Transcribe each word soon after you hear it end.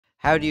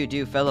How do you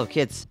do, fellow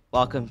kids?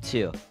 Welcome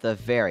to the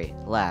very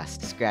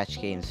last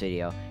Scratch Games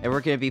video. And we're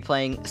going to be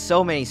playing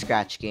so many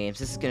Scratch games.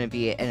 This is going to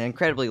be an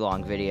incredibly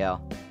long video.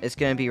 It's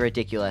going to be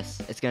ridiculous.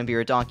 It's going to be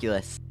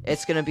redonkulous.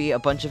 It's going to be a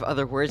bunch of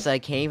other words that I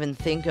can't even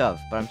think of,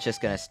 but I'm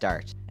just going to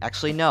start.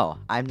 Actually, no,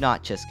 I'm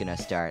not just going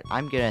to start.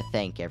 I'm going to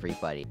thank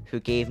everybody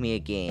who gave me a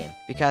game,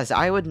 because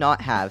I would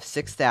not have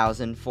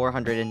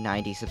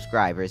 6,490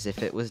 subscribers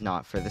if it was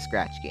not for the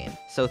Scratch game.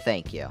 So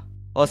thank you.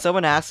 Well,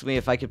 someone asked me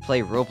if I could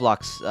play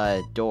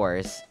Roblox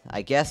doors.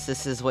 I guess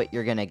this is what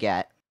you're gonna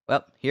get.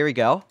 Well, here we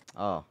go.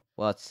 Oh,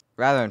 well, it's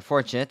rather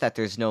unfortunate that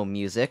there's no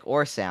music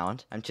or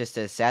sound. I'm just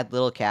a sad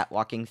little cat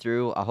walking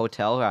through a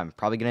hotel where I'm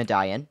probably gonna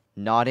die in,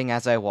 nodding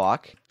as I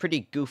walk.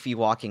 Pretty goofy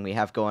walking we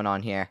have going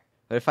on here.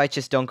 But if I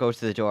just don't go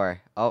to the door,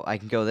 oh, I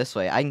can go this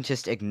way. I can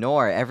just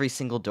ignore every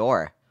single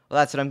door. Well,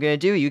 that's what I'm gonna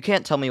do. You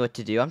can't tell me what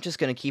to do. I'm just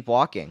gonna keep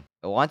walking.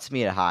 It wants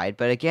me to hide,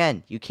 but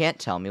again, you can't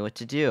tell me what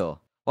to do.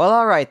 Well,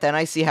 alright then,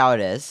 I see how it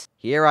is.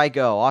 Here I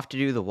go, off to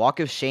do the walk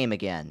of shame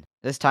again.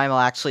 This time I'll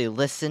actually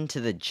listen to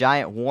the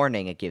giant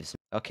warning it gives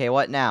me. Okay,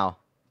 what now?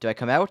 Do I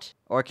come out?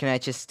 Or can I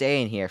just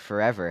stay in here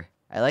forever?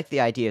 I like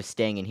the idea of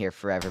staying in here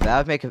forever, but that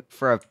would make it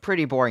for a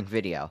pretty boring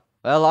video.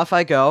 Well, off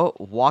I go,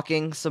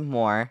 walking some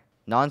more.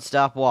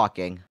 Non-stop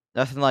walking.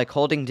 Nothing like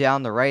holding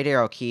down the right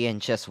arrow key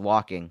and just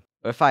walking.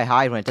 What if I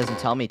hide when it doesn't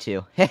tell me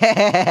to?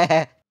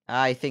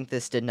 I think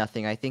this did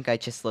nothing. I think I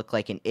just look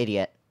like an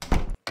idiot.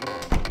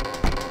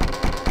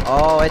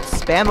 Oh, it's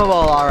spammable,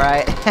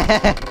 alright.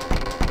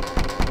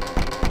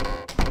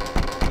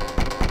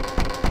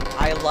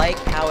 I like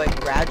how it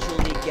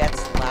gradually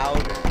gets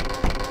louder.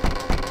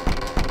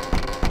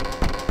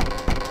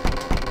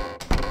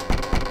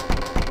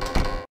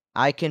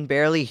 I can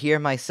barely hear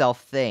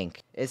myself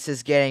think. This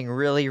is getting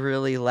really,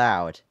 really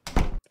loud.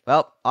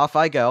 Well, off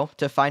I go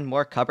to find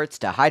more cupboards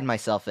to hide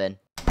myself in.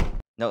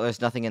 No,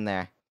 there's nothing in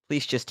there.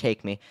 Please just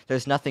take me.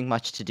 There's nothing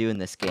much to do in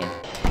this game.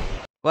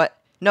 What?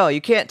 No,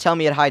 you can't tell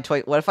me to hide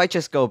twice. What if I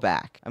just go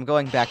back? I'm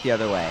going back the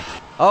other way.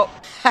 Oh,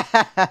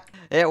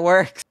 it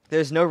works.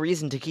 There's no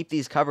reason to keep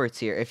these cupboards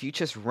here. If you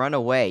just run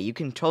away, you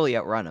can totally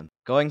outrun them.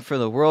 Going for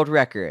the world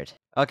record.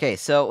 Okay,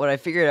 so what I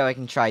figured out I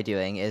can try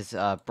doing is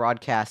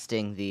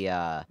broadcasting the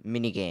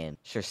minigame.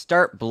 Sure,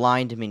 start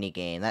blind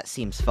minigame. That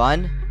seems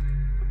fun.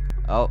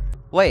 Oh,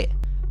 wait.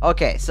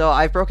 Okay, so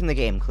I've broken the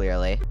game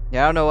clearly.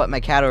 Yeah, I don't know what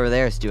my cat over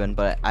there is doing,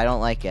 but I don't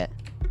like it.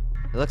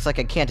 It looks like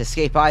I can't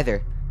escape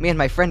either. Me and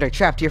my friend are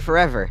trapped here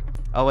forever.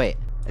 Oh, wait.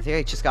 I think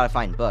I just gotta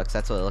find books.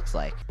 That's what it looks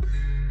like.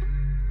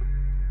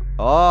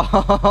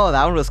 Oh,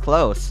 that one was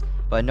close.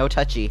 But no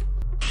touchy.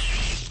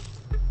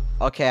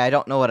 Okay, I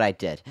don't know what I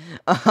did.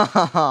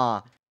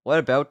 What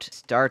about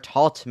start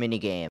halt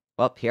minigame?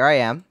 Well, here I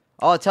am.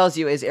 All it tells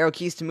you is arrow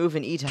keys to move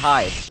and E to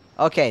hide.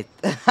 Okay,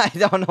 I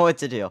don't know what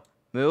to do.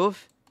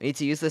 Move. We need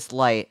to use this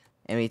light,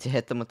 and we need to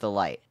hit them with the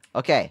light.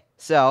 Okay,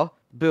 so,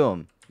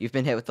 boom. You've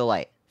been hit with the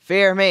light.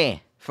 Fear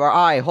me! For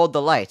I hold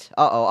the light.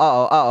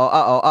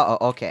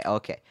 Okay.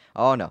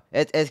 Oh no.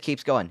 It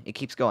keeps going. It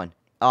keeps going.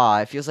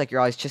 It feels like you're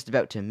always just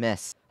about to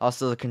miss.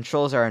 Also, the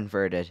controls are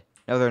inverted.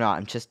 No, they're not.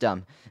 I'm just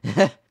dumb.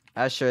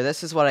 Sure,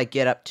 this is what I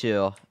get up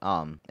to,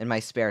 in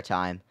my spare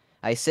time.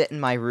 I sit in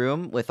my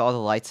room with all the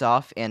lights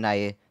off, and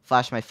I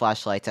flash my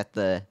flashlights at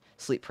the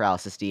sleep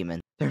paralysis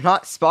demon. They're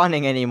not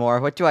spawning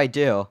anymore. What do I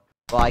do?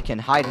 Well, I can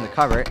hide in the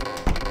cupboard.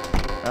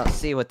 I don't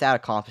see what that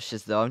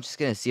accomplishes, though. I'm just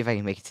gonna see if I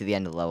can make it to the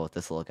end of the level with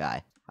this little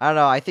guy. I don't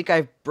know, I think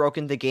I've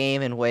broken the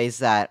game in ways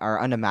that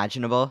are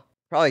unimaginable.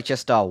 Probably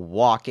just a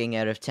walking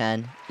out of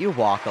 10. You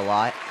walk a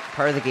lot.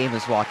 Part of the game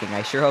is walking.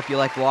 I sure hope you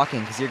like walking,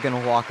 because you're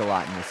gonna walk a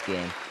lot in this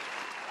game.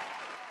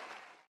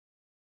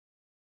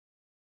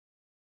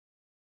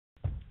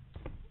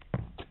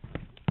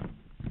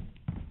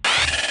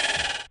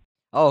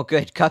 Oh,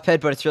 good. Cuphead,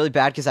 but it's really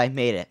bad because I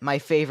made it. My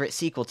favorite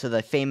sequel to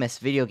the famous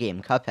video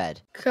game, Cuphead.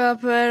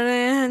 Cuphead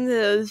and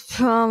his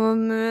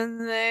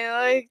Pommerman, they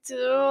like to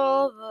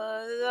roll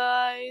the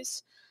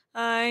dice.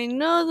 I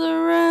know the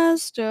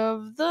rest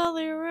of the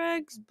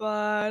lyrics,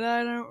 but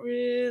I don't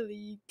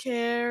really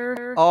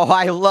care. Oh,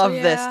 I love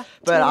this,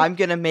 but I'm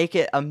gonna make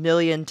it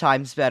 1,000,000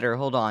 times better.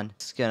 Hold on.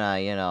 Just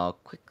gonna,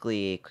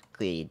 quickly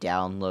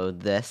download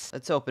this.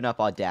 Let's open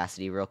up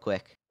Audacity real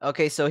quick.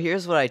 Okay, so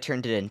here's what I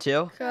turned it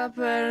into. Cuphead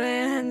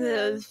and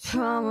his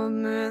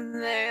Pommerman,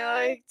 they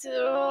like to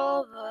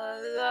roll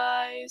the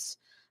dice.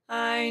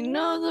 I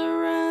know the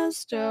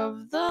rest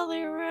of the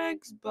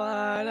lyrics,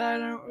 but I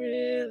don't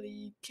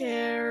really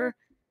care.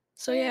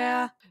 So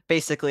yeah.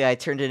 Basically, I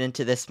turned it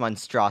into this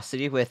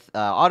monstrosity with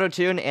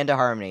auto-tune and a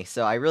harmony,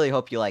 so I really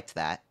hope you liked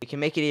that. We can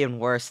make it even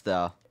worse,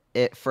 though.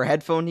 For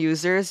headphone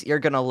users, you're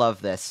gonna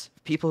love this.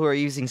 People who are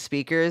using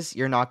speakers,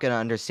 you're not gonna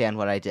understand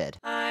what I did.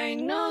 I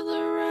know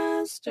the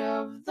rest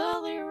of the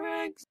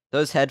lyrics.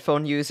 Those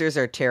headphone users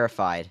are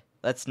terrified.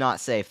 Let's not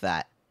save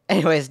that.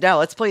 Anyways, now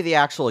let's play the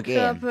actual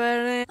game.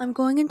 I'm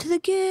going into the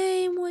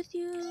game with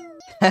you.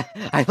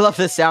 I love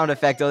the sound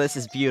effect, though. This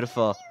is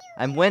beautiful.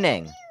 I'm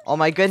winning. Oh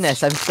my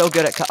goodness, I'm so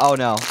good at oh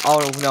no.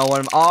 Oh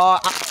no,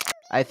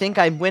 I think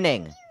I'm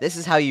winning. This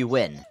is how you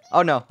win.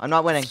 Oh no, I'm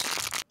not winning.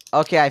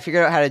 Okay, I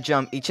figured out how to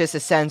jump. He just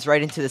ascends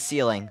right into the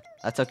ceiling.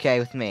 That's okay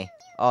with me.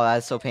 Oh, that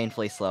is so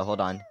painfully slow.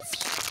 Hold on.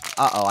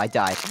 Uh-oh, I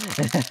died.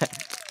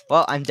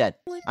 Well, I'm dead.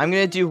 I'm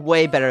gonna do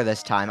way better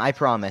this time. I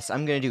promise.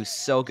 I'm gonna do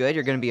so good.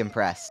 You're gonna be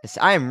impressed.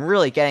 I am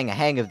really getting a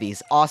hang of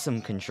these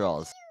awesome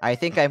controls. I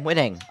think I'm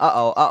winning.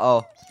 Uh-oh,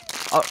 uh-oh.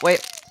 Oh,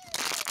 wait.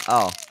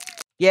 Oh.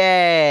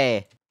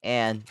 Yay!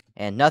 And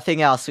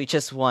nothing else. We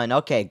just won.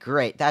 Okay,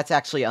 great. That's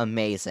actually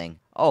amazing.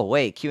 Oh,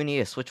 wait. Q need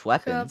to switch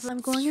weapons.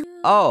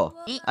 Oh,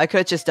 I could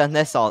have just done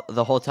this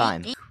the whole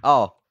time.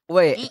 Oh,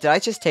 wait. Did I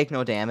just take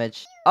no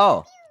damage?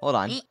 Oh, hold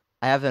on.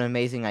 I have an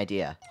amazing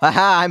idea.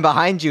 Haha, I'm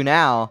behind you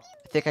now.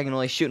 I think I can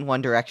only shoot in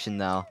one direction,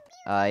 though.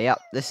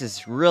 Yep. This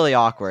is really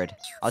awkward.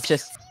 I'll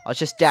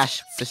just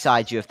dash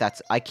beside you if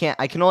that's... I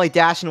can only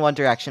dash in one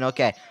direction.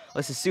 Okay.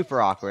 This is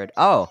super awkward.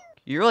 Oh.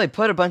 You really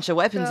put a bunch of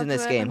weapons in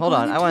this game. Hold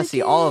on, I want to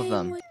see all of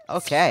them.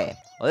 Okay.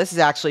 Well, this is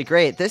actually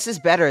great. This is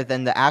better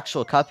than the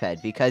actual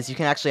Cuphead, because you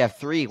can actually have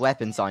 3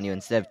 weapons on you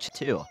instead of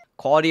 2.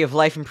 Quality of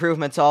life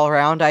improvements all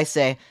around, I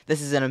say.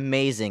 This is an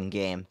amazing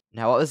game.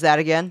 Now, what was that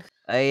again?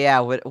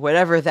 Yeah,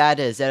 whatever that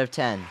is, out of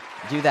 10.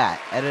 Do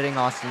that. Editing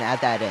Austin,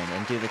 add that in,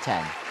 and do the 10.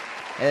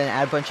 And then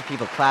add a bunch of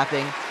people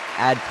clapping.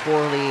 Add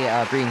poorly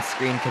green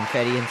screen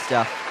confetti and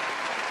stuff.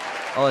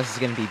 Oh, this is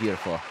gonna be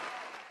beautiful.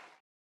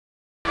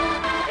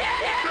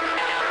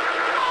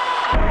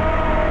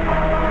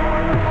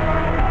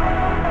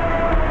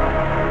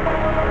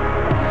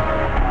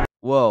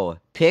 Whoa,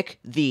 pick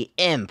the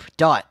imp, ...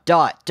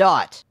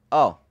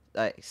 Oh,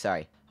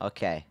 sorry.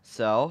 Okay,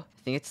 so, I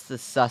think it's the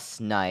sus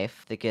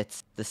knife. I think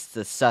it's the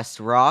sus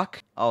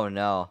rock. Oh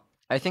no.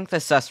 I think the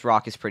sus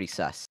rock is pretty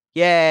sus.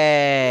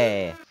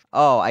 Yay!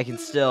 Oh, I can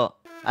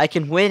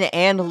win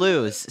and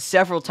lose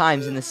several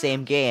times in the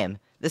same game.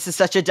 This is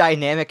such a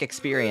dynamic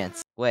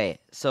experience. Wait,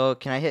 so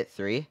can I hit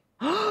 3?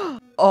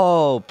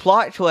 Oh,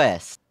 plot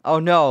twist. Oh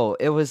no,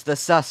 it was the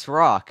sus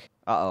rock.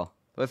 Uh-oh.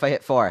 What if I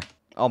hit 4?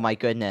 Oh my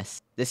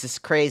goodness. This is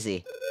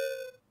crazy.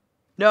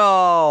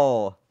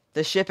 No!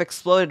 The ship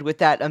exploded with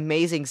that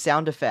amazing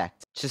sound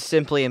effect. Just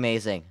simply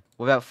amazing.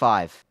 What about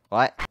 5?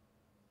 What?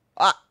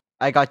 Ah!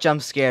 I got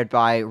jump scared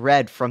by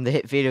Red from the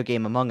hit video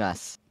game Among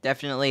Us.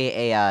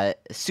 Definitely a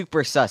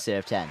super sus out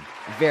of 10.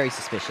 Very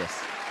suspicious.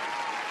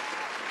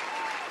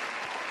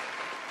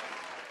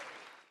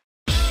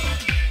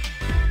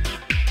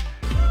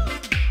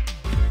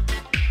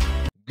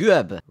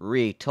 Gub.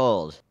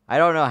 Retold. I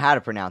don't know how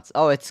to pronounce.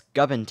 Oh, it's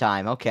Gubbin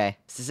time. Okay.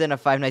 This is in a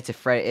Five Nights at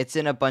Freddy's. It's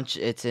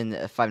in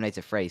a Five Nights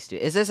at Freddy's too.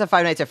 Is this a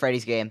Five Nights at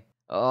Freddy's game?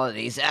 Oh,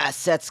 these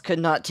assets could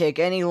not take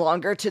any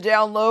longer to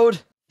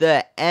download.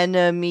 The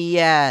enemy,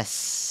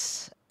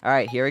 yes.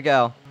 Alright, here we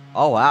go.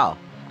 Oh, wow.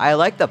 I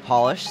like the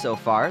polish so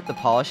far. The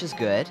polish is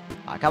good.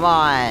 Oh, come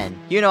on.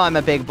 You know I'm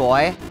a big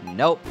boy.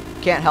 Nope.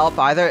 Can't help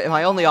either.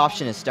 My only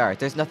option is start.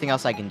 There's nothing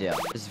else I can do.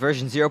 This is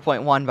version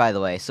 0.1, by the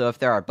way, so if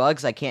there are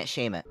bugs, I can't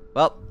shame it.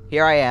 Well,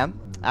 here I am.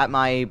 At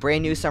my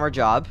brand new summer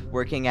job,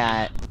 working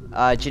at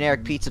a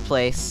generic pizza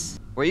place.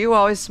 Were you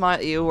always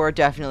smile? You were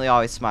definitely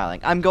always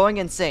smiling. I'm going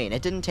insane.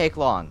 It didn't take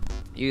long.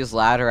 Use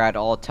ladder at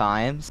all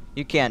times.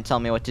 You can't tell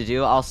me what to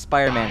do. I'll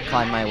Spider-Man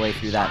climb my way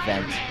through that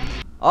vent.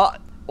 Oh,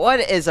 what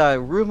is a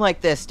room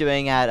like this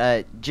doing at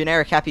a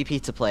generic happy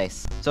pizza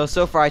place? So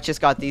far I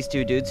just got these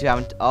 2 dudes who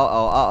haven't.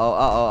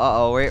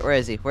 Where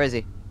is he? Where is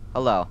he?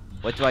 Hello.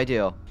 What do I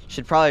do?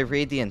 Should probably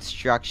read the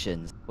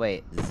instructions.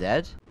 Wait,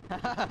 Zed?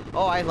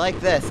 Oh, I like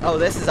this. Oh,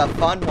 this is a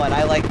fun one.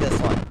 I like this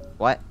one.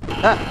 What?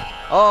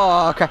 Ah!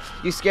 Oh, crap.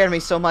 You scared me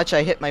so much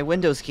I hit my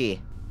Windows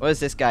key. What does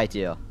this guy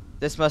do?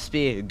 This must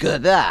be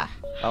good.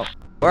 Oh,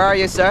 where are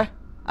you, sir?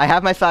 I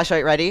have my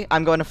flashlight ready.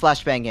 I'm going to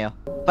flashbang you.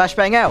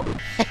 Flashbang out!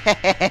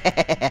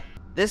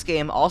 This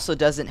game also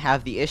doesn't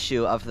have the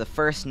issue of the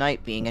first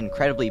night being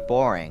incredibly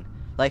boring.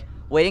 Like,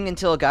 waiting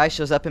until a guy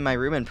shows up in my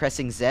room and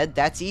pressing Z,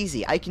 that's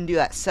easy. I can do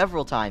that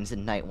several times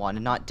in night 1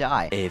 and not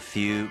die. A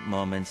few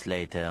moments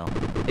later.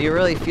 You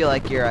really feel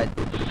like you're a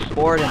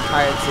bored and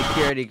tired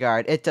security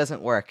guard. It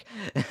doesn't work.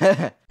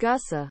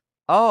 Gusa.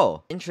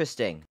 Oh,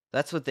 interesting.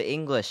 That's what the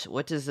English...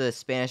 What does the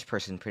Spanish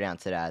person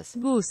pronounce it as?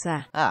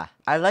 Gusa. Ah,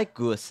 I like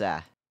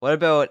gusa. What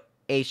about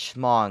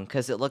H-mong?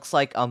 Because it looks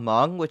like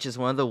among, which is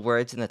one of the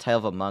words in the title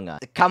of Among Us.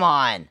 Come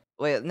on!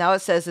 Wait, now it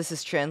says this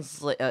is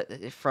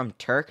from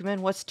Turkmen?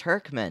 What's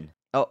Turkmen?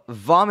 Oh,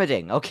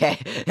 vomiting. Okay.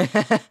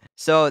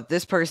 So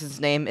this person's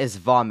name is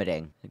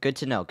Vomiting. Good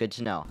to know. Good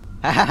to know.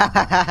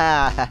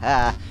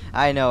 I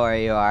know where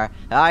you are.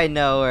 I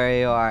know where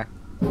you are.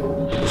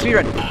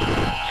 Speedrun.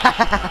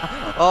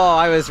 Oh,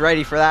 I was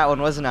ready for that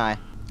one, wasn't I?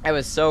 I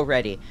was so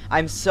ready.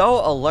 I'm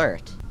so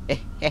alert.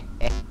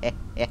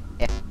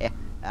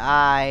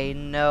 I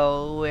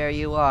know where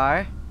you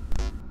are.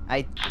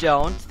 I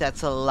don't.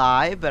 That's a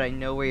lie, but I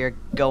know where you're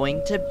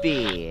going to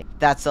be.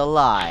 That's a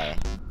lie.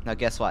 Now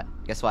guess what?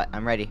 Guess what?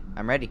 I'm ready.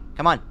 I'm ready.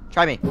 Come on.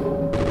 Try me.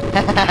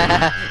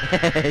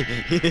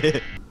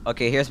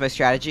 Okay, here's my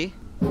strategy.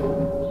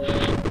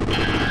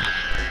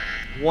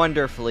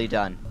 Wonderfully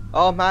done.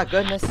 Oh my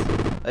goodness.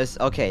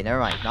 Okay, never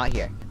mind. Not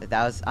here.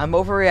 I'm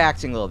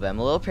overreacting a little bit. I'm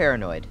a little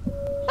paranoid.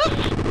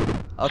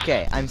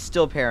 Okay, I'm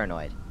still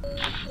paranoid.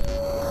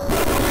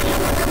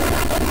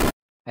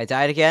 I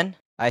died again.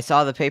 I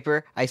saw the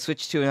paper. I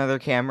switched to another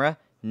camera.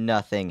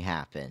 Nothing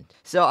happened.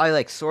 So I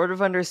like sort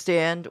of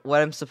understand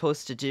what I'm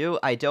supposed to do.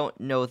 I don't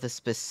know the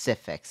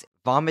specifics.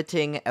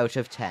 Vomiting out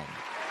of 10.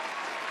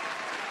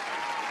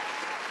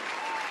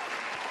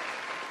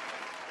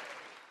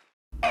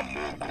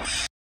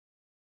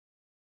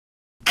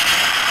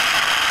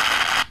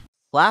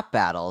 Slap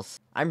battles?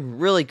 I'm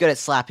really good at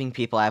slapping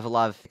people. I have a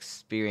lot of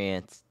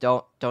experience.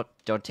 Don't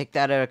take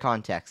that out of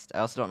context. I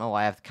also don't know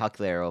why I have the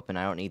calculator open.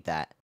 I don't need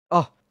that.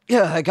 Oh,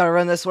 yeah, I gotta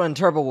run this one in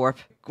Turbo Warp.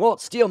 Won't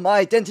steal my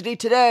identity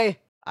today!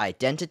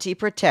 Identity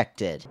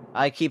protected.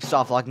 I keep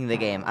soft-locking the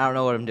game. I don't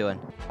know what I'm doing.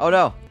 Oh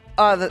no!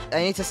 I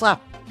need to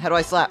slap. How do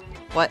I slap?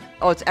 What?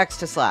 Oh, it's X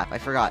to slap. I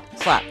forgot.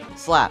 Slap.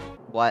 Slap.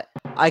 What?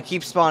 I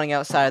keep spawning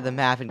outside of the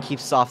map and keep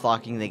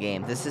soft-locking the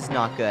game. This is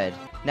not good.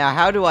 Now,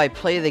 how do I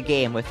play the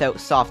game without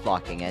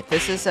soft-locking it?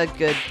 This is a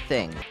good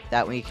thing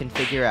that we can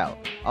figure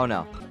out. Oh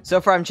no.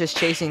 So far, I'm just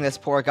chasing this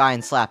poor guy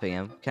and slapping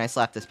him. Can I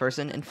slap this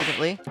person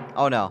infinitely?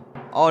 Oh no.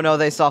 Oh no,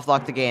 they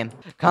soft-locked the game.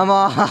 Come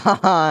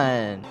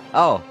on!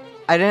 Oh,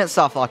 I didn't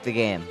soft-lock the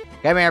game.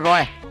 Come here,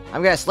 boy.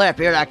 I'm gonna slap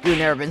you like you've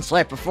never been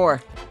slapped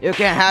before. You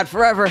can't hide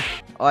forever.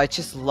 Oh, I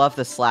just love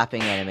the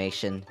slapping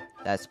animation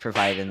that's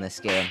provided in this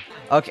game.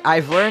 Okay,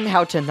 I've learned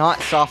how to not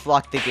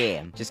soft-lock the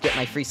game. Just get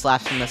my free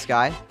slaps from this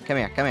guy. Come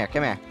here, come here,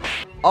 come here.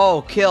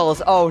 Oh,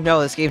 kills. Oh no,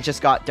 this game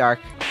just got dark.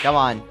 Come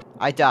on.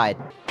 I died.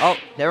 Oh,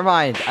 never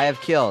mind. I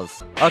have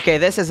kills. Okay,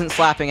 this isn't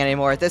slapping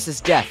anymore. This is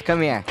death.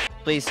 Come here.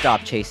 Please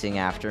stop chasing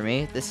after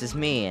me. This is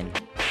mean.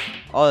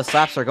 Oh, the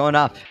slaps are going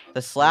up.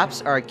 The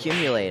slaps are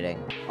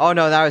accumulating. Oh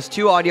no, that was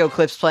 2 audio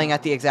clips playing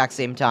at the exact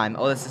same time.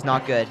 Oh, this is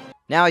not good.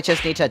 Now I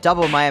just need to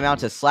double my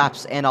amount of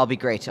slaps and I'll be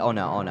great. Oh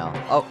no, oh no.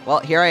 Oh, well,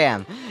 here I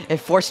am. It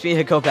forced me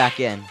to go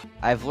back in.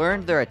 I've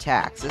learned their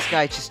attacks. This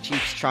guy just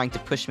keeps trying to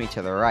push me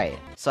to the right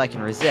so I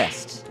can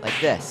resist. Like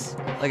this.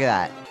 Look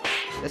at that.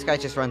 This guy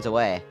just runs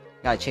away.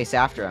 Gotta chase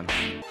after him.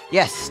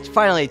 Yes,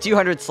 finally,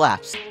 200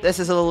 slaps. This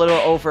is a little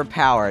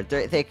overpowered.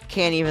 They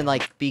can't even,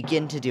 like,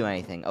 begin to do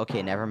anything.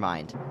 Okay, never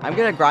mind. I'm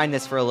gonna grind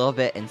this for a little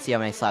bit and see how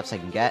many slaps I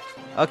can get.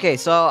 Okay,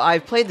 so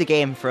I've played the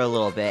game for a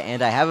little bit,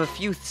 and I have a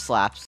few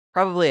slaps.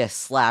 Probably a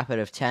slap out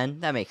of 10.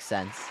 That makes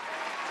sense.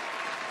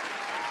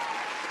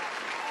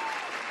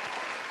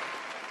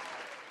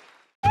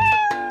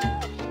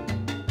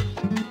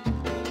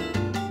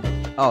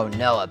 Oh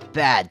no, a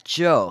bad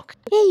joke.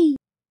 Hey!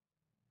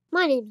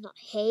 My name's not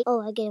Hey.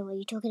 Oh, I get what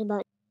you're talking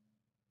about.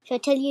 Should I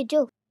tell you a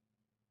joke?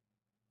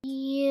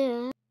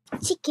 Yeah.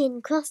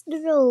 Chicken crossed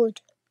the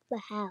road. But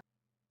how?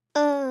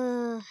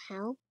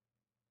 How?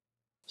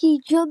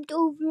 He jumped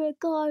over a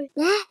car.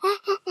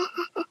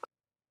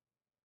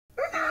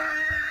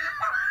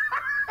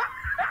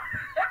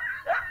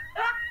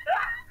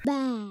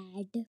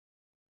 Bad.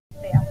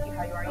 They ask you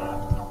how you are, you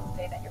just have to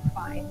say that you're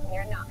fine. When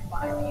you're not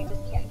fine, and you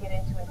just can't get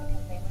into it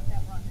because they like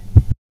that one.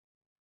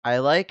 I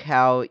like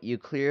how you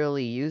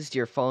clearly used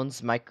your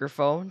phone's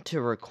microphone to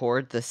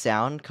record the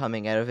sound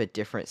coming out of a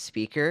different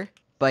speaker,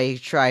 but you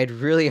tried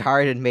really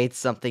hard and made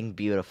something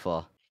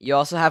beautiful. You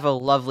also have a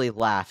lovely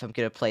laugh. I'm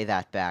gonna play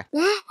that back.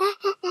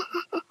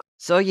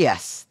 So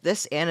yes,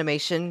 this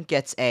animation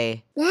gets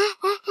a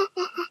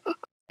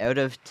out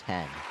of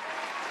 10.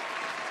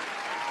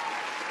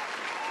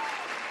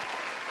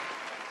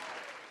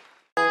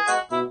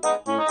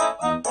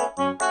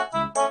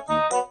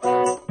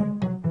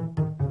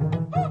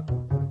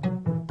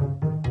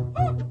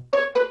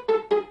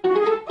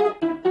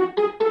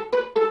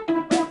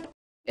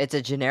 It's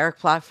a generic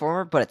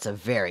platformer, but it's a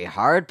very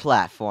hard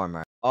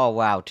platformer. Oh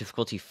wow,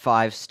 difficulty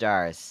 5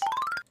 stars.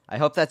 I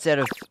hope that's out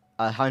of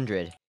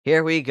 100.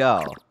 Here we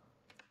go.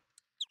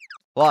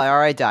 Well, I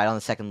already died on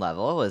the 2nd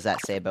level. What does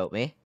that say about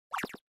me?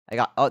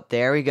 Oh,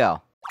 there we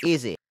go.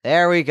 Easy.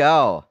 There we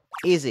go.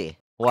 Easy.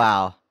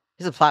 Wow.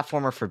 This is a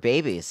platformer for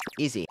babies.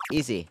 Easy.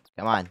 Easy.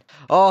 Come on.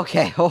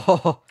 Okay.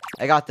 Oh,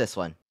 I got this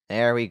one.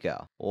 There we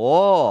go.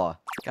 Whoa.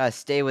 Gotta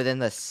stay within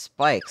the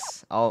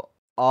spikes. Oh,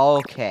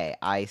 okay.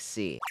 I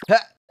see.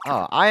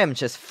 Oh, I am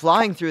just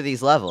flying through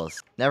these levels.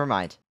 Never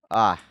mind.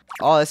 Oh,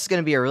 this is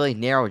gonna be a really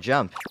narrow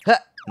jump.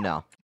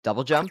 No.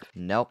 Double jump?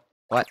 Nope.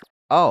 What?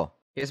 Oh,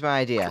 here's my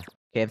idea.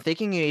 Okay, I'm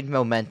thinking you need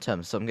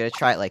momentum, so I'm gonna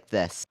try it like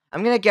this.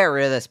 I'm gonna get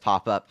rid of this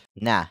pop-up.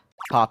 Nah.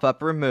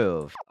 Pop-up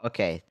remove.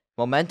 Okay.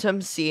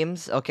 Momentum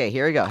seems... Okay,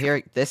 here we go.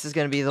 This is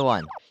gonna be the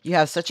one. You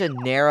have such a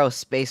narrow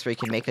space where you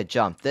can make a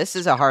jump. This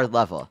is a hard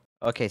level.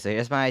 Okay, so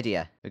here's my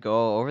idea. We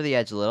go over the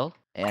edge a little,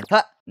 and...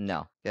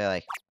 No. They're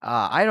like...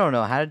 I don't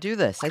know how to do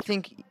this. I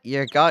think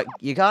you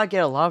gotta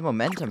get a lot of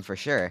momentum for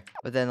sure.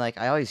 But then, like,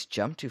 I always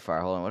jump too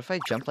far. Hold on, what if I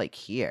jump, like,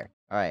 here?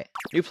 Alright.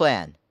 New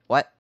plan.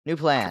 What? New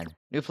plan.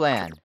 New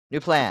plan. New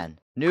plan.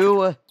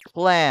 New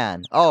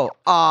plan. Oh,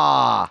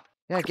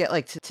 gotta get,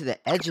 like, to the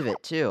edge of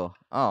it, too.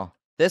 Oh.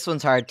 This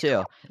one's hard,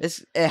 too.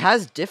 It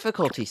has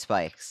difficulty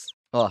spikes.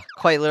 Well,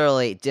 quite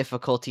literally,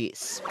 difficulty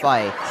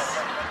spikes.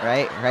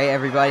 Right? Right,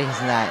 everybody?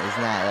 Isn't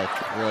that,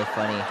 like, really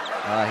funny?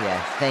 Oh,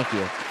 yeah. Thank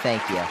you.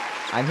 Thank you.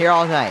 I'm here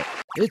all night.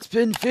 It's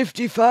been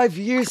 55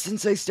 years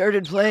since I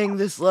started playing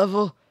this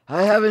level.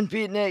 I haven't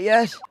beaten it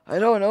yet. I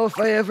don't know if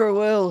I ever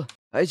will.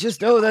 I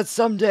just know that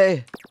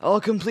someday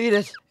I'll complete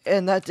it,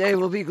 and that day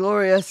will be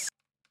glorious.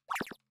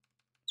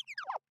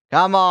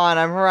 Come on,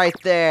 I'm right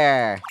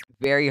there.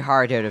 Very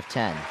hard out of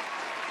 10.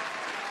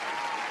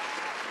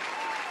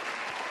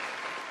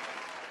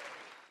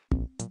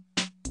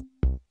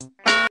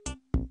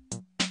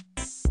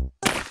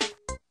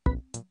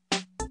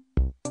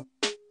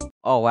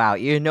 Oh wow,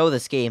 you know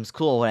this game's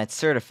cool when it's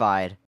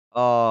certified.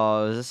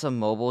 Oh, is this a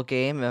mobile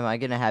game? Am I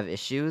gonna have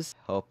issues?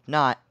 Hope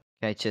not.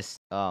 Can I just,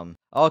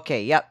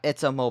 okay, yep,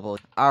 it's a mobile.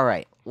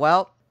 Alright,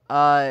 well,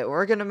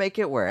 we're gonna make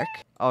it work.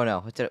 Oh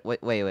no,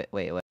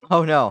 wait.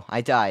 Oh no,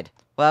 I died.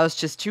 Well, that was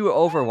just too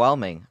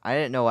overwhelming. I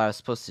didn't know what I was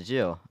supposed to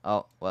do.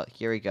 Oh, well,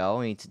 here we go.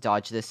 We need to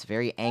dodge this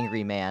very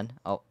angry man.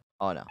 Oh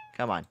no.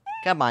 Come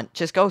on,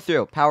 just go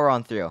through. Power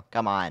on through.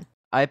 Come on.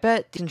 I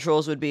bet the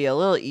controls would be a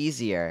little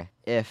easier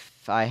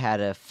if I had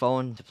a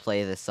phone to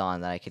play this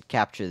on that I could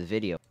capture the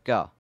video.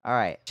 Go.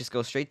 Alright, just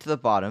go straight to the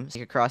bottom.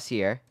 Stick across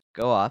here.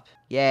 Go up.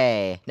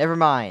 Yay. Never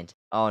mind.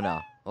 Oh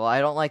no. Well,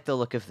 I don't like the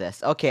look of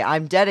this. Okay,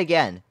 I'm dead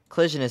again.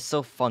 Collision is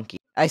so funky.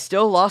 I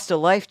still lost a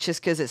life just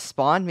because it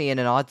spawned me in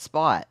an odd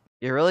spot.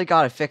 You really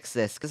gotta fix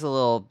this. This is a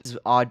little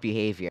odd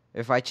behavior.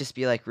 If I just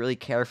be like really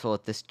careful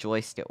with this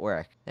joystick at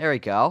work. There we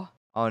go.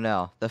 Oh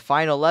no. The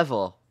final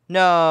level.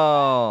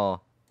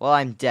 No. Well,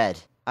 I'm dead.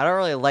 I don't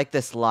really like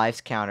this lives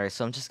counter,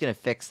 so I'm just gonna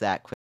fix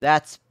that quick.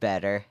 That's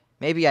better.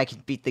 Maybe I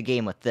can beat the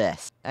game with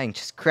this. I can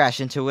just crash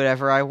into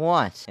whatever I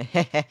want.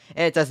 And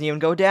it doesn't even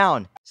go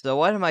down. So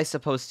what am I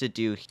supposed to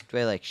do? Do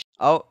I like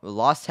oh,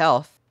 lost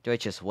health. Do I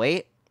just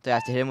wait? Do I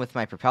have to hit him with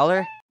my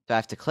propeller? Do I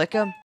have to click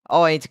him?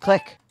 Oh, I need to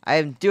click. I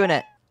am doing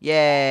it.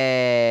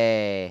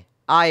 Yay.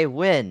 I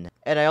win.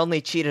 And I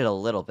only cheated a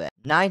little bit.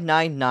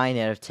 999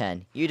 out of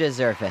 10. You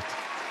deserve it.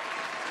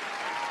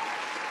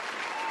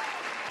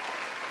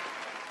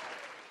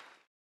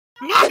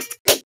 Next!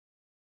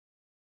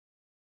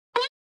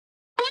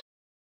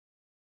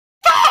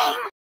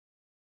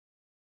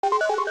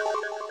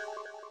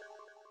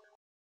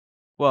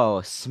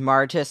 Whoa,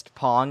 smartest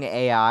Pong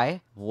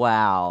AI?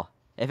 Wow.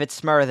 If it's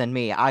smarter than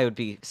me, I would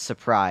be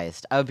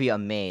surprised. I would be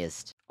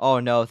amazed. Oh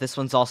no, this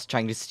one's also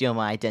trying to steal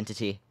my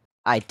identity.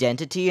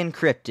 Identity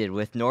encrypted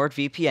with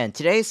NordVPN.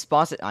 Today's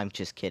sponsor- I'm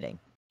just kidding.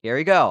 Here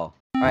we go.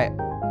 Alright.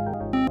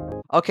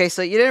 Okay,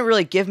 so you didn't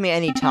really give me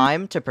any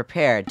time to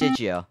prepare, did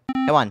you?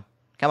 Come on.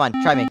 Come on,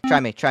 try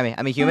me.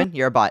 I'm a human,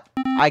 you're a bot.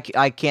 I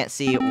can't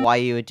see why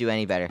you would do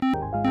any better.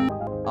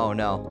 Oh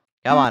no.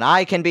 Come on,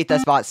 I can beat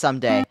this bot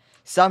someday.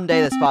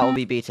 Someday this bot will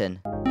be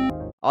beaten.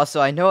 Also,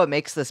 I know what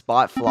makes this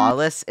bot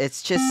flawless.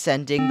 It's just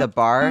sending the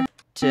bar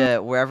to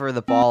wherever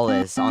the ball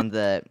is on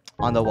the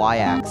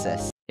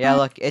y-axis. Yeah,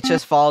 look, it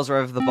just follows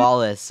wherever the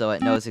ball is, so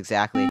it knows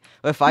exactly.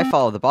 If I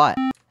follow the bot.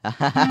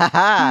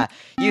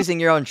 Using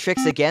your own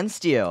tricks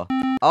against you.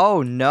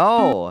 Oh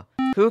no.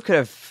 Who could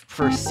have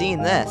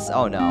foreseen this?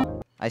 Oh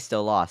no. I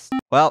still lost.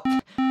 Well,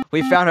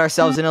 we found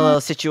ourselves in a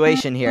little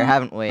situation here,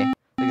 haven't we?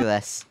 Look at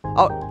this.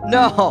 Oh,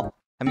 no!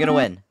 I'm gonna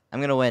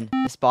win.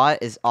 This bot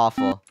is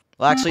awful.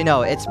 Well, actually,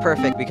 no, it's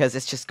perfect because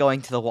it's just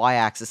going to the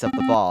y-axis of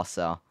the ball,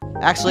 so...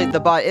 Actually, the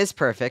bot is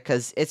perfect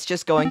because it's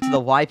just going to the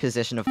y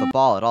position of the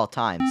ball at all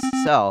times.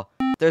 So,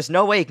 there's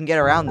no way you can get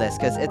around this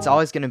because it's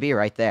always gonna be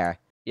right there.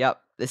 Yep,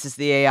 this is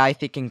the AI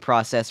thinking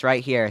process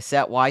right here.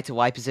 Set y to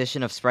y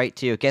position of sprite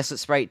 2. Guess what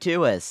sprite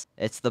 2 is?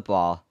 It's the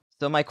ball.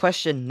 So my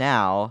question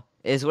now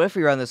is, what if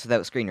we run this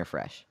without screen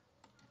refresh?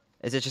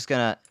 Is it just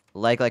gonna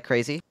lag like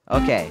crazy?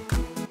 Okay.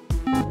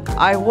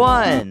 I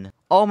won!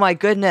 Oh my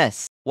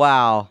goodness!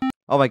 Wow.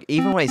 Oh my,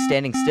 even when he's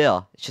standing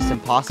still, it's just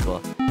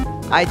impossible.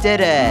 I did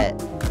it!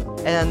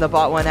 And then the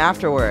bot went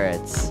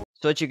afterwards.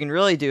 So what you can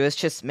really do is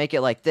just make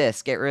it like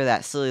this, get rid of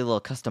that silly little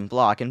custom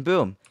block, and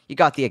boom! You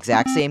got the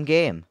exact same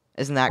game.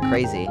 Isn't that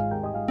crazy?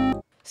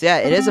 So yeah,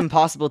 it is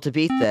impossible to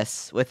beat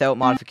this without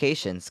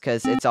modifications,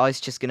 because it's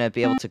always just gonna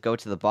be able to go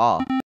to the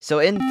ball. So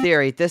in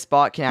theory, this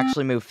bot can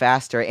actually move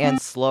faster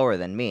and slower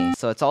than me,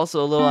 so it's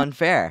also a little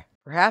unfair.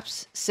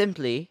 Perhaps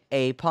simply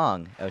a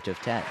Pong out of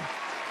 10.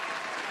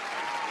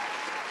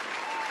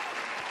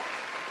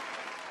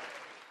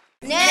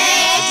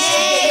 Next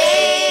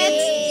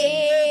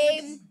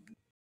game!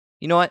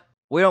 You know what?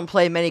 We don't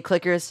play many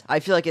clickers.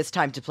 I feel like it's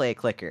time to play a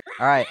clicker.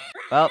 Alright,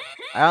 well,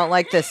 I don't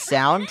like this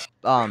sound,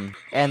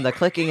 and the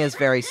clicking is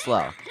very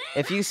slow.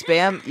 If you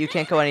spam, you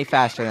can't go any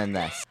faster than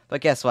this. But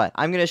guess what?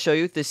 I'm gonna show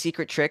you the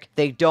secret trick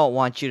they don't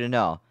want you to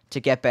know to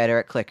get better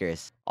at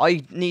clickers. All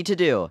you need to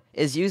do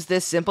is use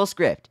this simple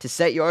script to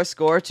set your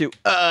score to,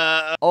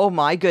 oh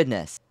my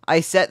goodness.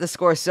 I set the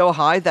score so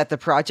high that the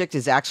project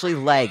is actually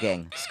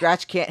lagging.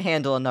 Scratch can't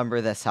handle a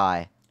number this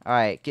high.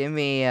 Alright, give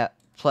me,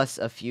 plus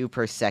a few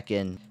per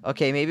second.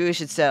 Okay, maybe we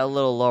should set a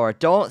little lower.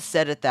 Don't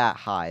set it that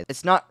high.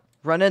 It's not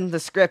running the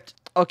script.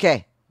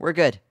 Okay, we're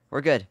good.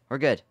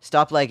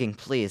 Stop lagging,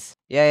 please.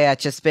 Yeah,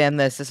 just spam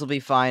this. This will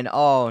be fine.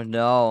 Oh,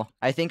 no.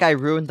 I think I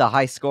ruined the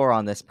high score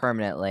on this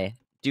permanently.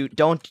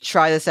 Don't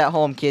try this at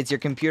home, kids. Your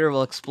computer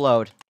will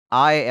explode.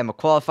 I am a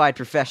qualified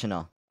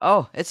professional.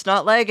 Oh, it's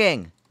not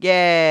lagging.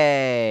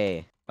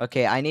 Yay.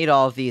 Okay, I need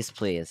all of these,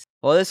 please.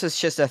 Well, this was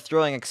just a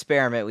thrilling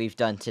experiment we've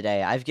done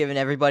today. I've given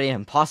everybody an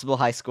impossible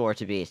high score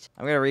to beat.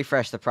 I'm gonna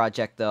refresh the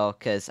project though,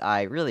 because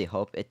I really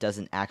hope it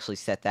doesn't actually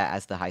set that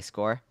as the high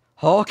score.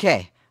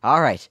 Okay,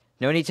 alright,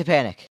 no need to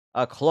panic.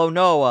 A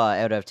klonoa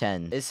out of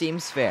 10. It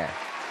seems fair.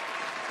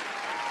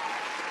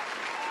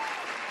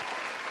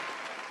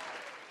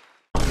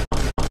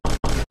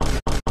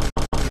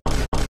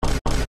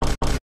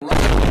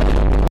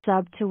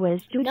 Sub to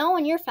WizzDude. No,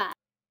 and you're fat.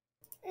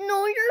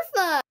 No, you're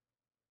fat.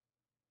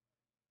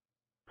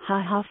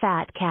 Ha ha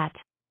fat cat.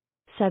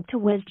 Sub to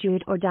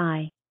WizzDude or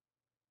die.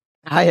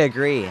 I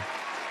agree.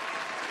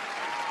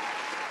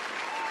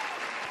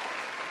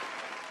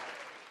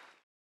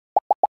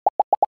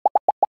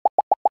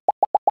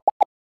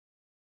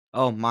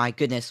 Oh my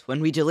goodness,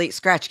 when we delete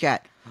Scratch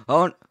Cat.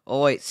 Oh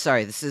wait,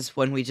 sorry, this is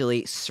when we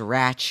delete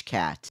Scratch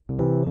Cat.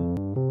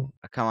 Oh,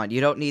 come on,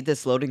 you don't need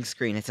this loading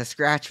screen, it's a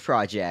Scratch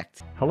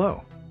project.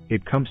 Hello.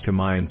 It comes to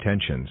my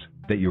intentions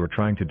that you were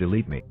trying to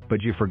delete me,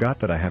 but you forgot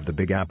that I have the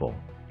Big Apple,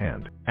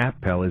 and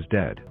Apple is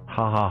dead.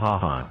 Ha ha ha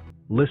ha.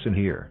 Listen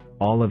here,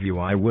 all of you,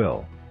 I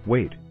will.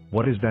 Wait,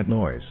 what is that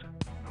noise?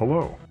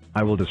 Hello.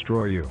 I will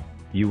destroy you.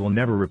 You will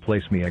never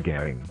replace me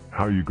again.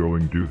 How you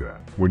going to do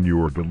that when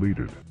you are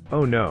deleted?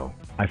 Oh no,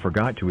 I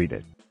forgot to eat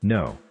it.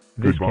 No,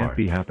 this Goodbye. can't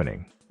be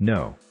happening.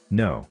 No,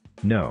 no,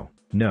 no,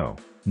 no,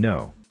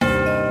 no.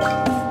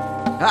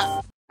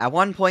 Ah! At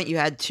one point you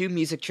had 2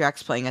 music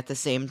tracks playing at the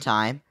same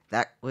time.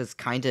 That was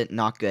kinda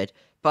not good,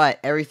 but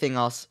everything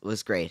else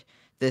was great.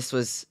 This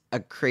was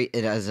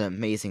it has an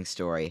amazing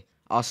story.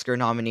 Oscar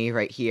nominee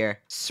right here,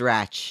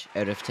 Scratch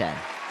out of 10.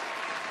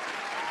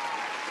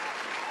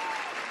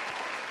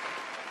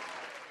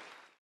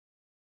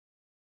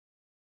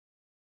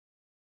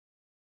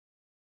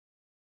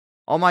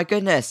 Oh my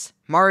goodness,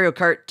 Mario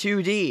Kart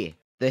 2D,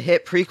 the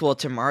hit prequel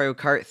to Mario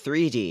Kart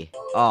 3D.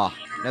 Oh,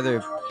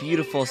 another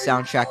beautiful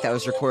soundtrack that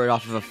was recorded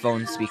off of a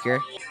phone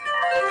speaker.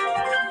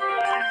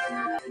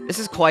 This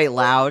is quite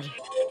loud.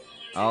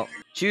 Oh,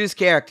 choose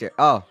character.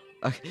 Oh,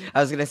 okay. I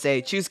was gonna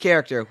say choose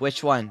character,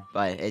 which one?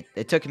 But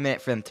it took a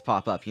minute for them to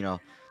pop up, you know,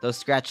 those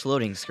Scratch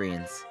loading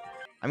screens.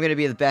 I'm gonna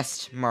be the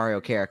best Mario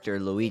character,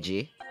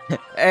 Luigi.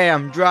 Hey,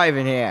 I'm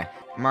driving here.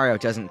 Mario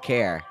doesn't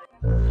care.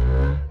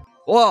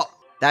 Whoa!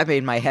 That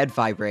made my head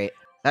vibrate.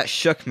 That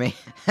shook me.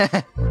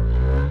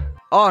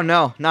 Oh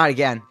no, not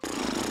again.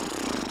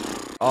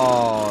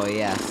 Oh,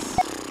 yes.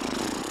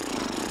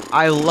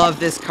 I love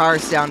this car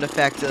sound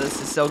effect.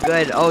 This is so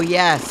good. Oh,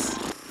 yes.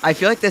 I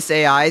feel like this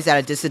AI is at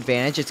a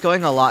disadvantage. It's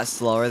going a lot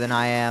slower than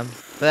I am.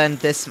 But then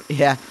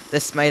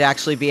this might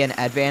actually be an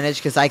advantage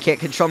because I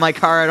can't control my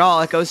car at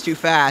all. It goes too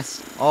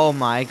fast. Oh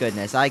my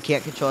goodness, I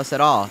can't control this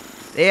at all.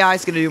 The AI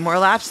is going to do more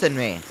laps than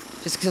me.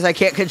 Just because I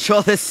can't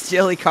control this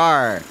silly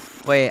car.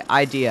 Wait,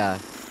 idea.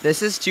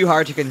 This is too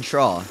hard to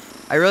control.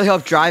 I really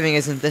hope driving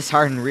isn't this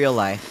hard in real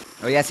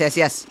life. Oh, yes, yes,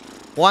 yes.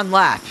 1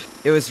 lap.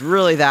 It was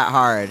really that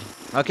hard.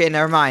 Okay,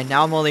 never mind.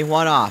 Now I'm only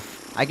 1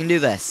 off. I can do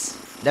this.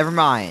 Never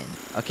mind.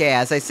 Okay,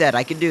 as I said,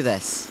 I can do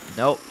this.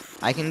 Nope.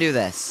 I can do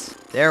this.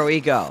 There we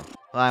go.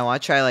 Well, I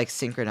want to try, like,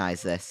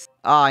 synchronize this.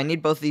 Oh, I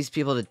need both of these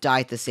people to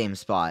die at the same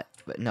spot.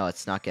 But no,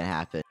 it's not gonna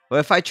happen. What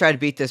if I try to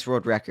beat this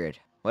world record?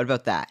 What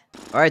about that?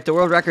 Alright, the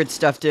world record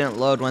stuff didn't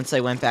load once I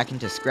went back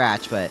into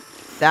Scratch, but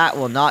that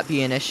will not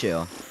be an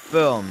issue.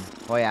 Boom.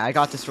 Oh yeah, I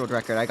got this world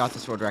record. I got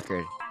this world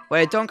record.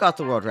 Wait, I don't got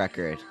the world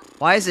record.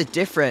 Why is it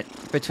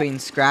different between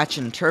Scratch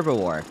and Turbo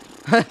Warp?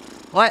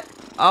 What?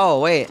 Oh,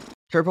 wait.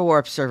 Turbo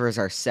Warp servers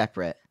are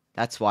separate.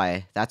 That's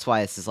why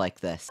this is like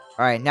this.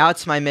 Alright, now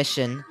it's my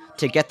mission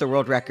to get the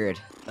world record.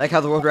 I like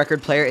how the world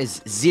record player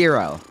is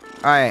 0.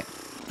 Alright,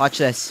 watch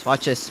this.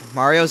 Watch this.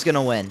 Mario's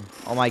gonna win.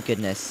 Oh my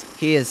goodness.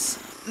 He is...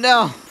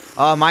 No!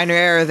 Oh, minor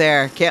error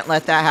there. Can't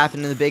let that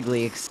happen in the big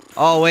leagues.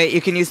 Oh, wait,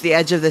 you can use the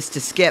edge of this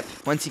to skip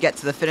once you get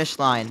to the finish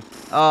line.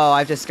 Oh,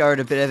 I've discovered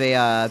a bit of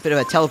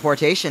a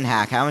teleportation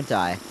hack, haven't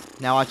I?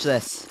 Now watch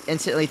this.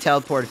 Instantly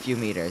teleport a few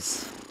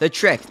meters. The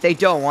trick they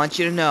don't want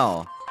you to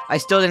know. I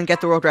still didn't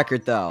get the world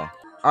record, though.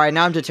 Alright,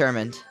 now I'm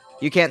determined.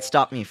 You can't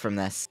stop me from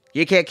this.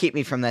 You can't keep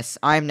me from this.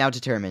 I am now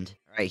determined.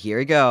 Alright, here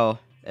we go.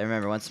 And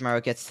remember, once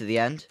Mario gets to the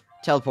end,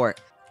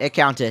 teleport. It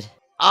counted.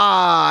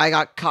 Ah, I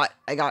got caught.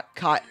 I got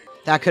caught.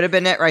 That could have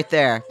been it right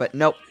there, but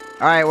nope.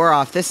 Alright, we're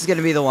off. This is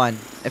gonna be the one.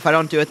 If I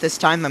don't do it this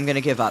time, I'm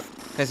gonna give up.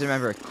 Because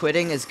remember,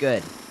 quitting is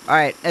good.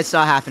 Alright, it's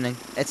not happening.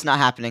 It's not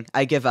happening.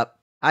 I give up.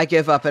 I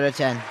give up at a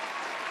 10.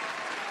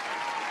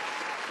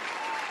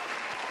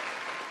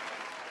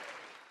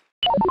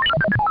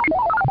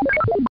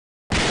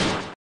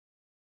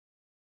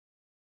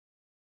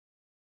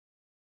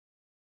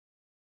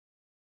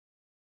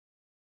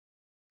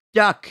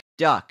 Duck,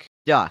 duck,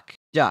 duck,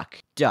 duck,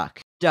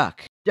 duck,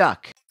 duck,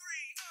 duck.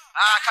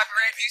 Ah,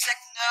 copyright music,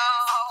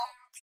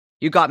 no!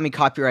 You got me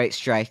copyright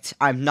striked.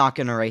 I'm not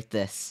gonna rate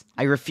this.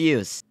 I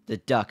refuse. The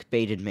duck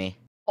baited me.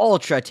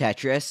 Ultra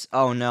Tetris.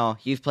 Oh no,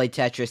 you've played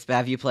Tetris, but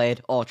have you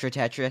played Ultra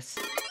Tetris?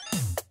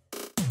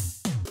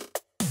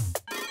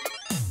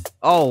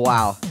 Oh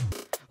wow.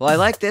 Well, I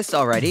like this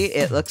already.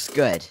 It looks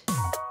good.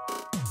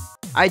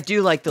 I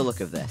do like the look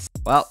of this.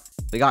 Well,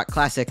 we got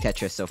classic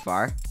Tetris so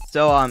far.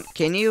 So,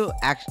 can you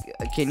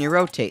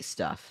rotate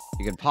stuff?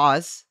 You can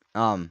pause.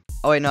 Oh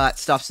wait, no, that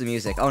stops the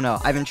music. Oh no,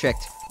 I've been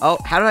tricked. Oh,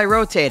 how did I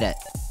rotate it?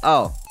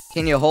 Oh,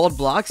 can you hold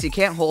blocks? You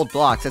can't hold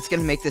blocks. That's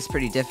gonna make this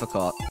pretty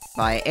difficult.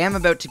 But I am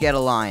about to get a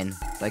line,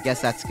 so I guess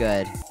that's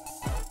good.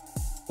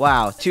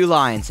 Wow, 2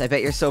 lines. I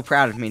bet you're so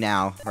proud of me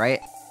now,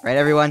 right? Right,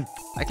 everyone?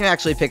 I can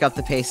actually pick up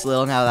the pace a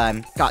little now that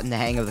I've gotten the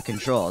hang of the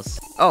controls.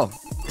 Oh,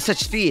 such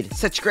speed,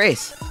 such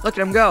grace. Look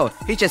at him go.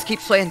 He just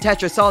keeps playing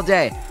Tetris all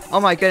day. Oh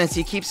my goodness,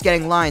 he keeps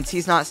getting lines.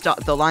 He's not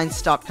stopped. The lines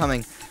stopped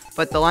coming,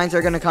 but the lines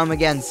are gonna come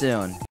again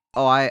soon.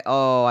 Oh,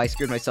 I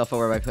screwed myself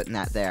over by putting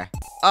that there.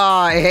 Oh,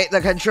 I hate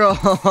the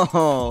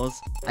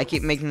controls. I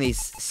keep making these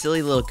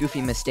silly little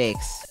goofy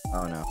mistakes.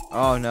 Oh no.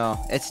 Oh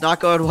no. It's not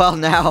going well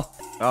now.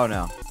 Oh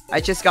no. I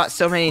just got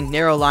so many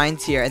narrow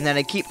lines here, and then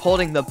I keep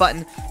holding the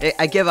button.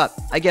 I give up.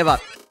 I give up.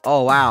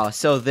 Oh, wow.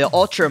 So the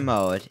Ultra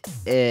mode,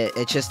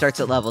 it just starts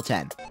at level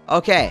 10.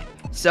 Okay,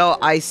 so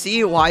I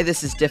see why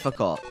this is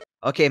difficult.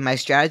 Okay, my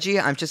strategy,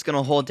 I'm just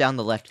gonna hold down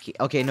the left key.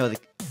 Okay, no,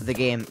 the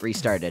game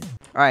restarted.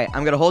 Alright,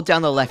 I'm gonna hold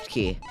down the left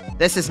key.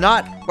 This is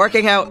not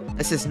working out.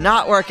 This is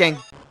not working.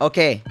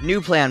 Okay,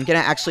 new plan. I'm gonna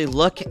actually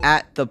look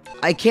at the...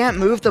 I can't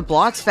move the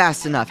blocks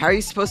fast enough. How are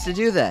you supposed to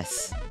do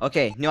this?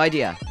 Okay, new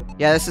idea.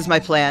 Yeah, this is my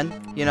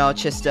plan. You know,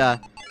 just,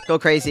 go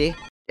crazy.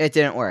 It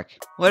didn't work.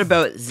 What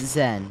about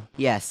Zen?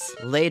 Yes,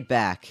 laid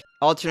back.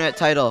 Alternate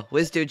title.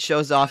 WizzDude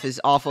shows off his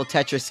awful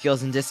Tetris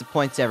skills and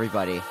disappoints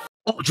everybody.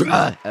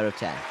 Ultra out of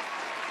 10.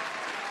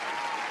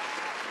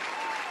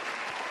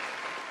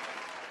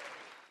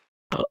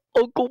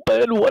 Uncle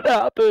Ben, what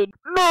happened?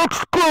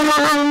 Next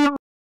game!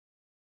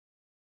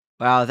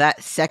 Wow,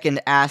 that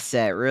second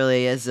asset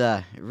really is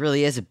a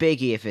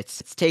biggie if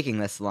it's taking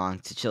this long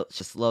to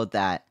just load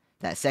that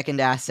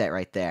second asset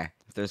right there.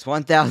 If there's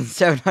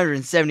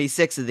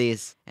 1,776 of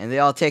these, and they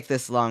all take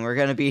this long, we're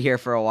gonna be here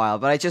for a while,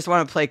 but I just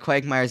want to play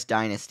Quagmire's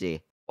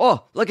Dynasty.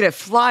 Oh, look at it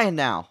flying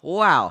now!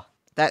 Wow!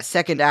 That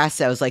second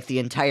asset was like the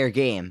entire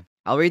game.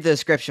 I'll read the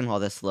description while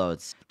this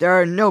loads. There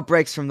are no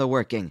breaks from the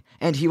working,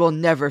 and he will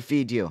never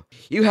feed you.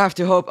 You have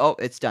to hope- oh,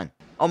 it's done.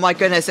 Oh my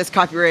goodness, it's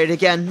copyrighted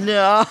again.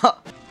 No!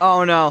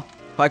 Oh no.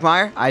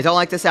 Quagmire, I don't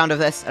like the sound of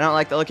this. I don't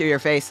like the look of your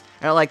face.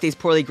 I don't like these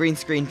poorly green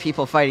screen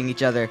people fighting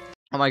each other.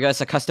 Oh my god,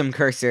 it's a custom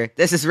cursor.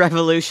 This is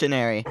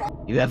revolutionary.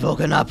 You have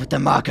woken up with the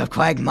mark of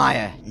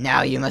Quagmire.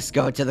 Now you must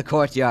go to the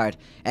courtyard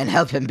and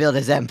help him build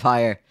his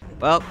empire.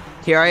 Well,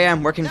 here I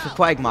am working for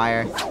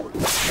Quagmire.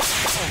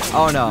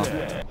 Oh no.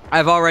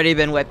 I've already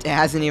been whipped. It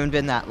hasn't even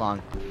been that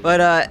long.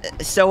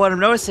 But, so what I'm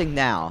noticing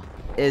now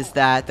is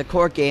that the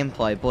core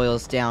gameplay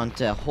boils down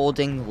to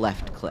holding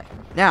left click.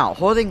 Now,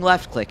 holding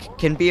left click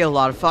can be a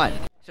lot of fun,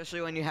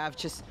 especially when you have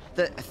just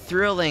the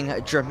thrilling,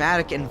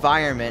 dramatic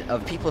environment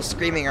of people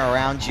screaming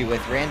around you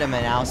with random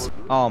announcements.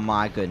 Oh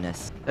my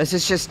goodness. This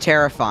is just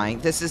terrifying.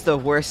 This is the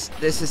worst,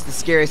 this is the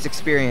scariest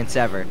experience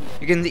ever.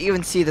 You can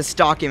even see the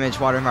stock image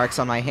watermarks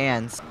on my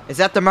hands. Is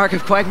that the mark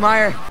of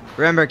Quagmire?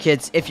 Remember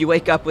kids, if you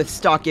wake up with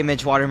stock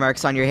image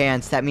watermarks on your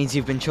hands, that means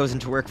you've been chosen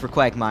to work for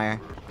Quagmire.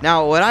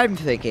 Now, what I'm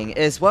thinking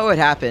is what would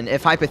happen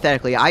if,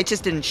 hypothetically, I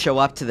just didn't show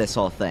up to this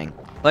whole thing?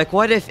 Like,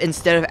 what if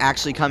instead of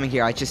actually coming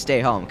here, I just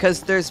stay home?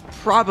 Because there's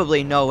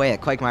probably no way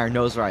that Quagmire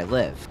knows where I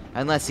live.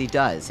 Unless he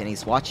does, and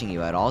he's watching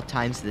you at all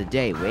times of the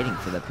day, waiting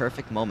for the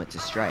perfect moment to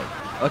strike.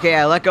 Okay,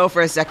 I let go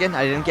for a second.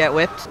 I didn't get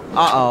whipped.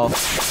 Uh-oh.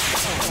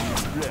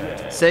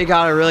 So you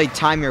gotta really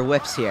time your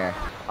whips here.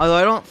 Although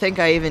I don't think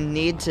I even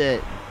need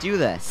to do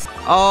this.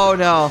 Oh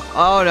no.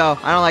 Oh no.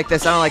 I don't like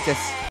this. I don't like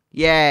this.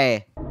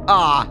 Yay.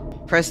 Ah.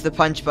 Press the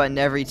punch button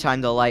every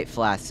time the light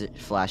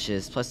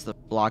flashes, plus the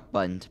block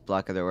button to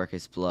block other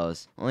workers'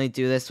 blows. Only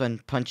do this when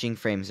punching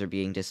frames are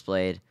being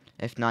displayed.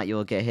 If not, you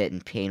will get hit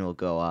and pain will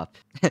go up.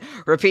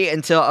 Repeat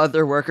until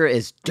other worker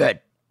is dead.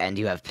 And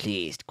you have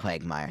pleased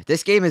Quagmire.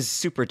 This game is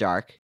super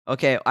dark.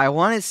 Okay, I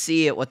want to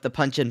see what the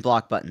punch and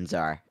block buttons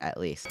are, at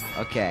least.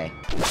 Okay.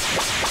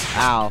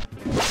 Ow.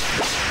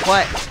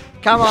 What?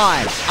 Come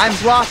on! I'm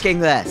blocking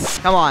this!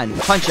 Come on,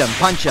 punch him,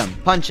 punch him,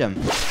 punch him.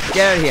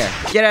 Get out of here.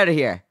 Get out of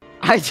here.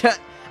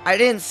 I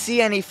didn't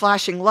see any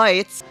flashing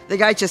lights. The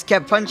guy just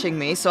kept punching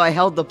me, so I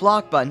held the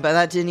block button, but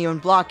that didn't even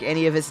block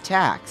any of his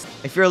attacks.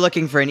 If you're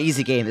looking for an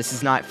easy game, this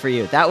is not for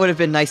you. That would have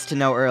been nice to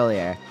know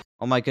earlier.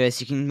 Oh my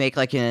goodness, you can make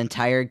like an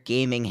entire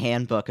gaming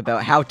handbook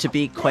about how to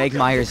beat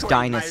Quagmire's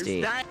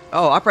Dynasty.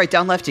 Oh, up, right,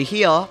 down, left to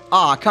heal.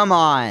 Aw, come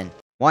on.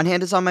 One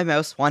hand is on my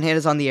mouse, one hand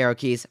is on the arrow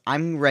keys.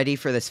 I'm ready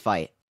for this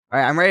fight.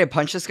 Alright, I'm ready to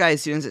punch this guy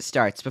as soon as it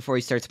starts, before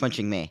he starts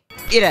punching me.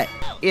 Eat it!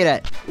 Eat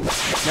it!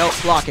 Nope,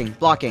 blocking,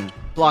 blocking,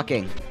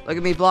 blocking. Look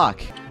at me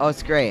block. Oh,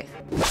 it's great.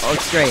 Oh,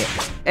 it's great.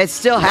 It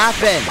still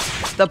happened!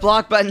 The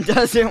block button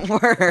doesn't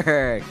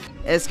work!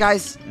 This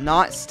guy's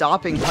not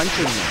stopping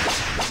punching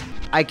me.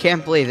 I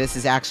can't believe this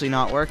is actually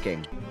not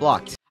working.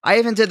 Blocked. I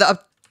even did the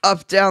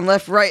up, down,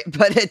 left, right,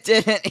 but it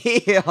didn't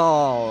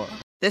heal!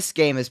 This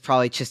game is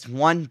probably just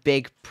one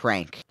big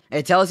prank.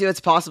 It tells you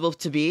it's possible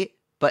to beat,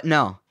 but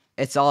no.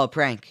 It's all a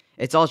prank.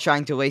 It's all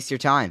trying to waste your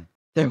time.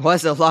 There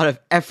was a lot of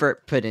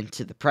effort put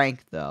into the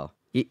prank, though.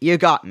 You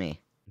got me.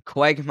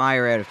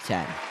 Quagmire out of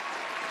 10.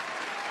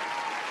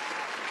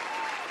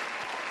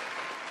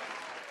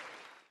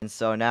 And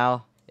so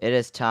now, it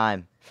is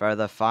time for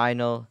the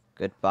final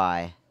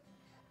goodbye.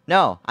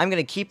 No, I'm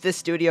gonna keep this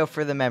studio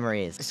for the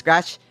memories.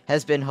 Scratch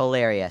has been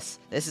hilarious.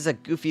 This is a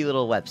goofy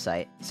little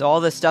website. So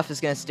all this stuff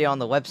is gonna stay on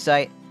the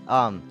website.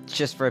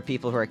 Just for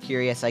people who are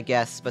curious, I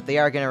guess, but they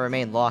are gonna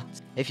remain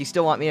locked. If you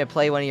still want me to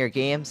play one of your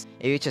games,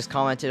 if you just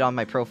commented on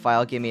my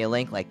profile, give me a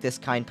link like this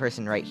kind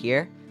person right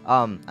here,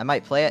 I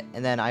might play it,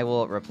 and then I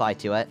will reply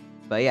to it.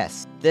 But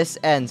yes, this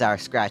ends our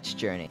Scratch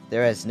journey.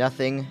 There is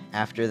nothing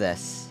after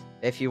this.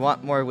 If you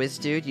want more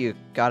WizzDude, you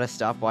gotta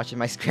stop watching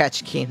my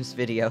Scratch Games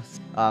videos.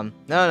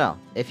 No.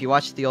 If you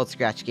watch the old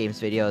Scratch Games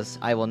videos,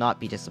 I will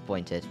not be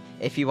disappointed.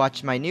 If you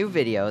watch my new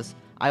videos,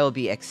 I will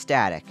be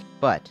ecstatic.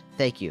 But,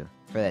 thank you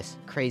for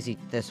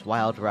this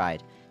wild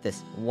ride,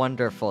 this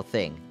wonderful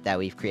thing that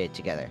we've created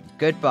together.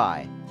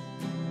 Goodbye.